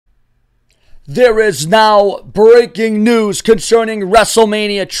There is now breaking news concerning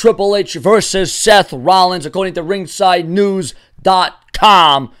WrestleMania Triple H versus Seth Rollins, according to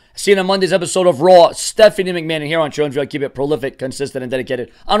RingsideNews.com. Seen on Monday's episode of Raw, Stephanie McMahon, and here on Jones, where I keep it prolific, consistent, and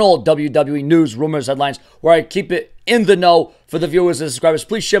dedicated on all WWE news, rumors, headlines, where I keep it in the know for the viewers and subscribers.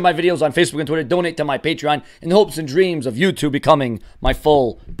 Please share my videos on Facebook and Twitter. Donate to my Patreon in the hopes and dreams of YouTube becoming my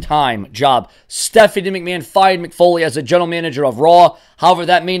full-time job. Stephanie McMahon fired Mick Foley as the general manager of Raw. However,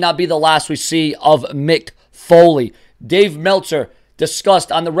 that may not be the last we see of Mick Foley. Dave Meltzer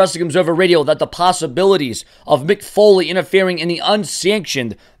discussed on the Wrestling Observer Radio that the possibilities of Mick Foley interfering in the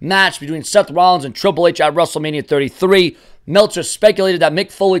unsanctioned match between Seth Rollins and Triple H at WrestleMania 33. Meltzer speculated that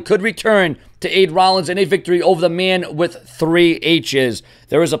Mick Foley could return to aid Rollins in a victory over the man with 3 H's.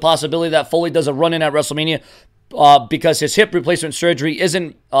 There is a possibility that Foley does a run-in at WrestleMania because his hip replacement surgery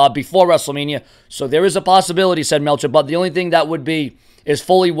isn't before WrestleMania. So there is a possibility, said Meltzer, but the only thing that would be is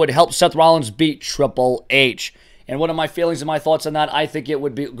Foley would help Seth Rollins beat Triple H. And one of my feelings and my thoughts on that, I think it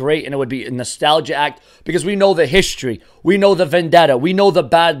would be great and it would be a nostalgia act because we know the history. We know the vendetta. We know the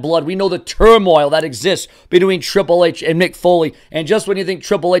bad blood. We know the turmoil that exists between Triple H and Mick Foley. And just when you think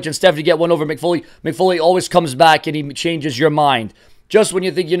Triple H and Stephanie get one over Mick Foley always comes back and he changes your mind. Just when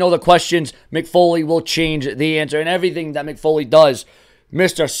you think you know the questions, Mick Foley will change the answer. And everything that Mick Foley does,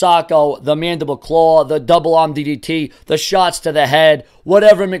 Mr. Sacco, the mandible claw, the double arm DDT, the shots to the head,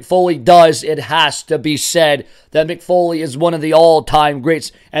 whatever Mick Foley does, it has to be said that Mick Foley is one of the all-time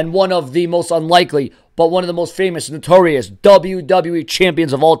greats and one of the most unlikely, but one of the most famous, notorious WWE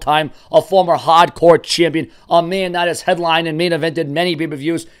champions of all time, a former hardcore champion, a man that has headlined and main evented many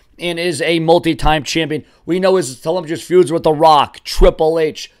pay-per-views and is a multi-time champion. We know his tumultuous feuds with The Rock, Triple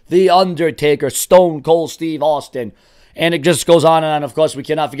H, The Undertaker, Stone Cold Steve Austin. And it just goes on and on. Of course, we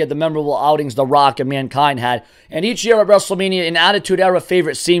cannot forget the memorable outings The Rock and Mankind had. And each year at WrestleMania, an Attitude Era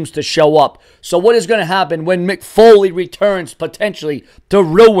favorite seems to show up. So what is going to happen when Mick Foley returns potentially to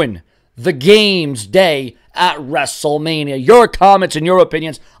ruin the game's day at WrestleMania? Your comments and your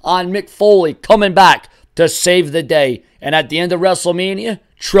opinions on Mick Foley coming back to save the day. And at the end of WrestleMania,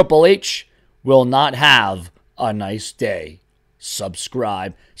 Triple H will not have a nice day.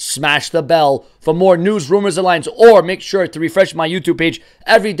 Subscribe, smash the bell for more news, rumors, and lines, or make sure to refresh my YouTube page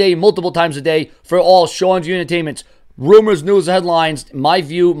every day, multiple times a day, for all Sean's View Entertainment's rumors, news, headlines, my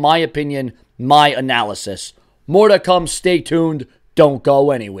view, my opinion, my analysis. More to come. Stay tuned. Don't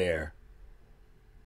go anywhere.